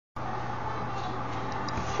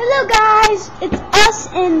Hello guys, it's us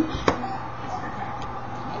and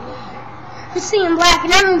you're seeing black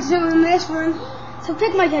and everyone's doing this one. So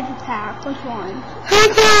pick my texture pack. Which one?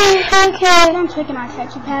 Okay. I'm picking our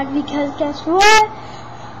texture pack because guess what?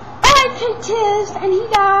 I picked his and he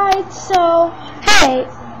died. So hey,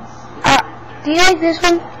 do you like this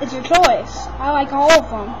one? It's your choice. I like all of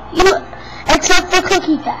them. Except for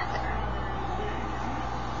cookie pack.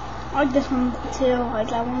 I like this one too. Like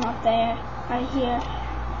that one up there, right here.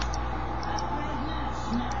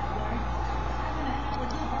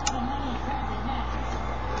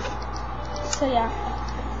 So yeah.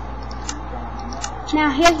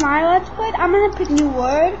 Now here's my let's play. I'm gonna pick new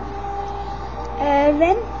word.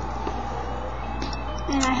 Evan.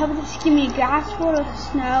 And I hope this give me a grass word or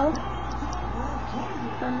snow.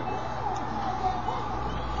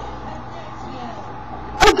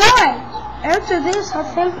 Oh guys! After this I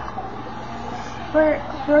think we're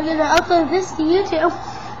gonna upload this to YouTube.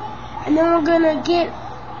 And then we're gonna get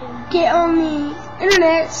on the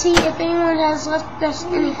internet, see if anyone has left us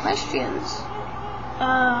any questions. I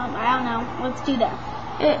don't know. Let's do that.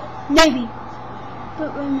 Maybe.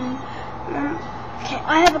 But wait a minute. Okay,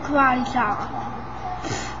 I have a karate chop.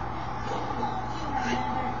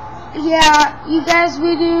 Yeah, you guys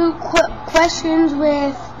will do questions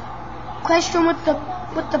with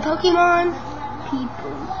the Pokemon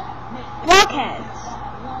people. Blockheads.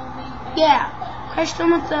 Yeah. Question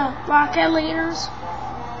with the blockhead leaders.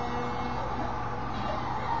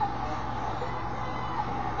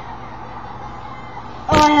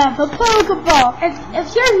 Oh, I have a Pokeball.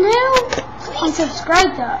 If you're new, please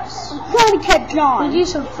subscribe to us. I'm trying to catch on. We do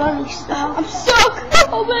some funny stuff. I'm stuck.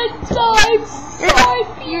 Oh my God,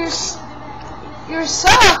 You're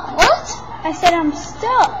stuck. What? I said I'm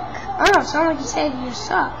stuck. Oh, it sounded like you said you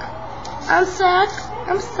suck. I'm stuck.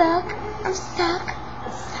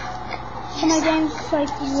 And my game's like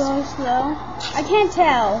really slow. I can't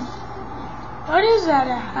tell. What is that,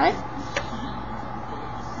 Ed?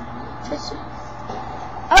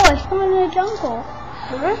 Oh, it's from in the jungle.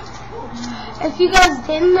 Huh? If you guys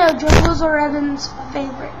didn't know, jungles are Evan's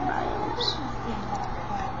favorite biomes.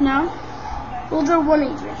 No? Well, they're one of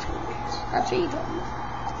your favorites. That's what you told me.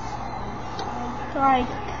 Like,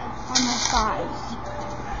 on my thighs.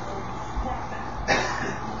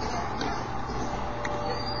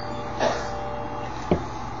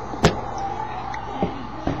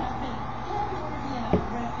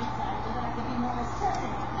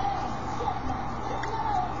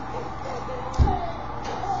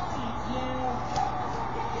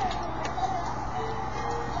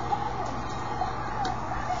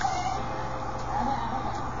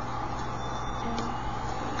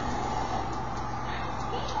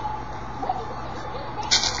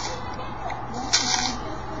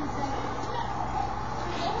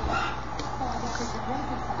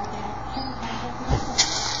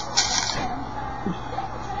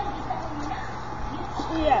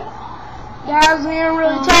 Guys, we didn't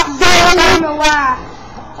really talk about it, I'm gonna lie.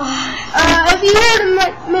 If you heard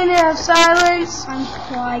a minute of silence, I'm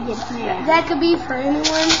quiet, man. That could be for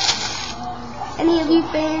anyone. Any of you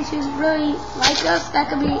fans who really like us, that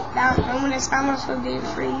could be that moment of silence would be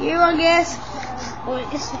for you, I guess. What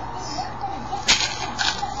is it?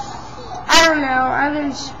 I don't know.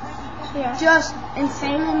 Evan's just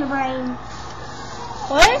insane in the brain.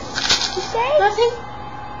 What? You say? Nothing.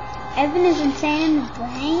 Evan is insane in the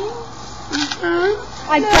brain?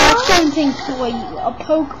 I got something for you, a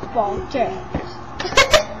Pokeball too.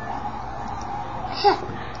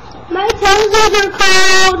 My toes are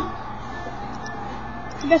cold.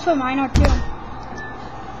 Guess what mine are too.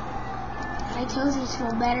 My toes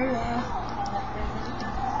feel better now.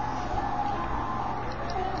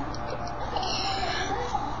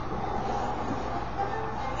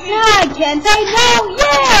 Yeah, I can't say no,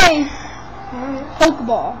 yay!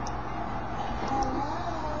 Pokeball.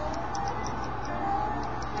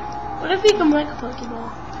 What if we can break a Pokeball?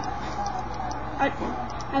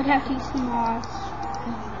 I'd have to use some mods.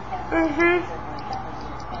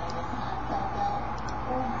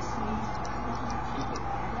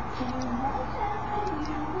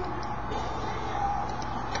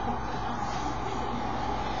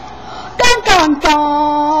 Dun dun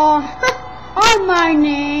dun! I'm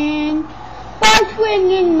mining by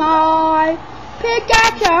swinging my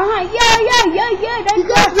Pikachu! Yeah! You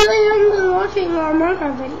guys really haven't been watching our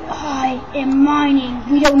Minecraft video. I am mining.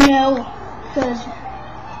 We don't know because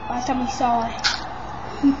last time we saw it,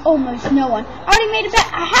 almost no one. I already made a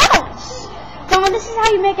house. Come on, this is how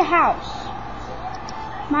you make a house.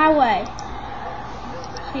 My way.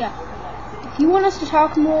 So yeah, if you want us to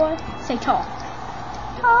talk more, say talk.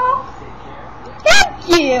 Talk.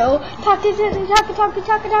 you. Talk.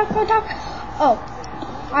 Oh,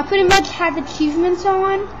 I pretty much have achievements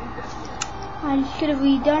on. I should have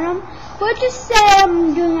redone them. We'll just say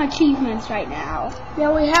I'm doing achievements right now.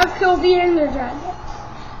 Yeah, we have killed the Ender Dragon.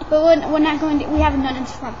 But we're not going to, we haven't done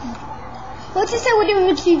instructions. Let's just say we're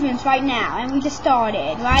doing achievements right now, and we just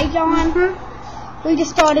started, right, John? Mm-hmm. We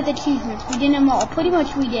just started achievements. We did them all. Pretty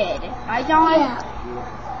much we did. Right, John?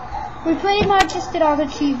 Yeah. We pretty much just did all the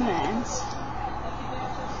achievements.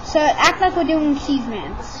 So act like we're doing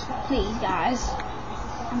achievements. Please, guys.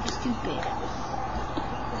 I'm stupid.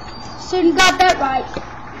 So you got that right.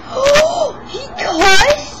 Oh, he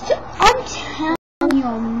cussed? I'm telling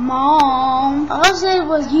your mom. All I said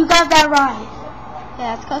was you got that right.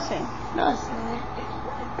 Yeah, that's cussing. No, it's not.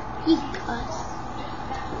 He cussed.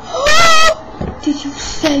 Did you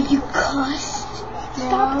say you cussed? No.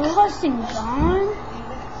 Stop cussing, John.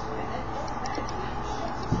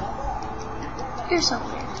 You're so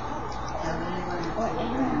weird.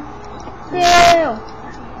 Ew.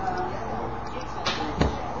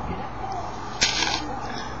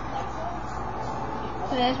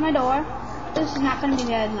 So there's my door. This is not going to be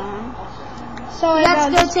very long. So Let's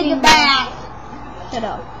go take it back. Shut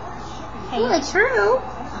up. Hey. Well, it's true.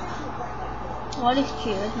 What is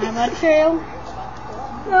true? Is my butt true?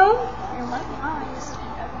 No. Your what lies?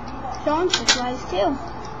 John says lies too.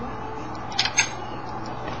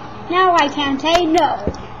 Now I can say no.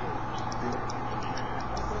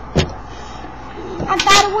 I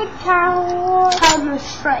got a wood tower. Counter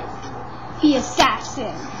strike. The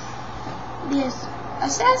assassin. Yes.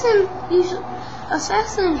 Assassins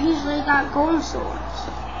usually got golden swords.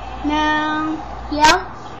 No. Yeah?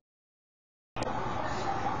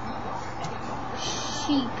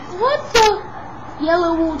 Sheep. What the?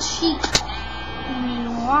 Yellow wool sheep. You mean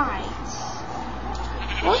white?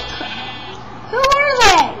 What the? Who are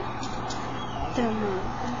they? Don't know.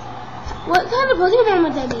 What kind of Pokemon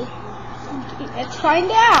would they be? Let's find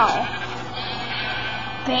out.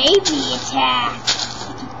 Baby attack.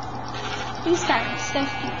 These guys are so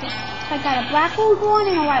stupid. I got a black wool one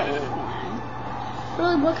and a white wool one.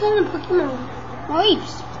 Really, what kind of Pokemon?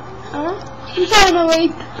 Mareeps. Huh? You got a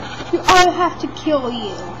Mareep. I'll have to kill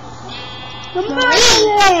you. The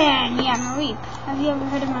Merlin! Yeah, Mareep. Have you ever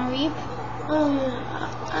heard of Mareep? Oh,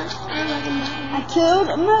 I killed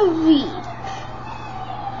Mareep.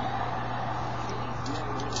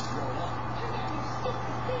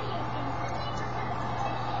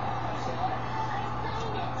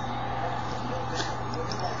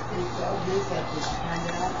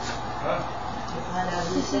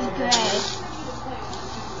 This is great.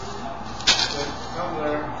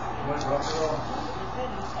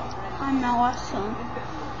 I'm awesome.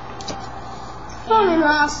 I'm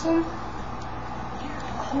awesome.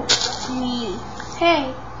 Me.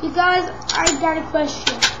 Hey, you guys, I got a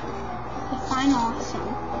question. Define awesome.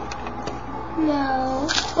 No.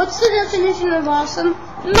 What's the definition of awesome?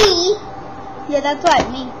 Me. Yeah, that's right,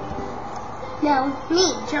 me. No,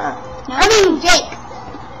 me, John. No. I mean Jake.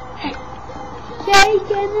 Jake in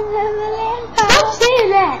the Neverland. Stop saying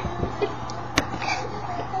that.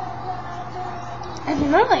 That's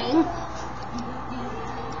annoying.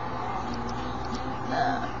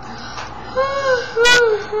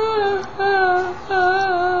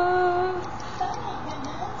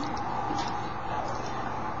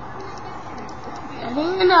 Getting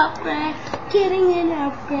an upgrade, getting an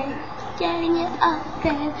upgrade, getting an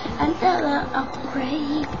upgrade, another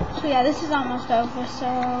upgrade. So yeah, this is almost over, so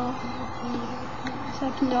I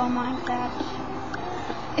can go on Minecraft.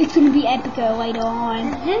 It's gonna be epico later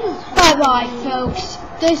on. Bye bye, folks.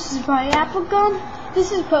 This is my Apple Gun.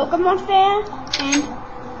 This is Pokemon Fair and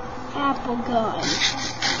Apple Gun.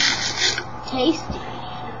 Tasty.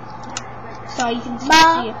 So you can see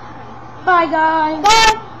it. Bye, guys.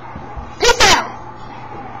 Bye. Peace out.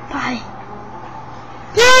 Bye.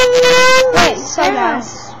 Wait, so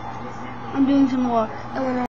guys, I'm doing some work.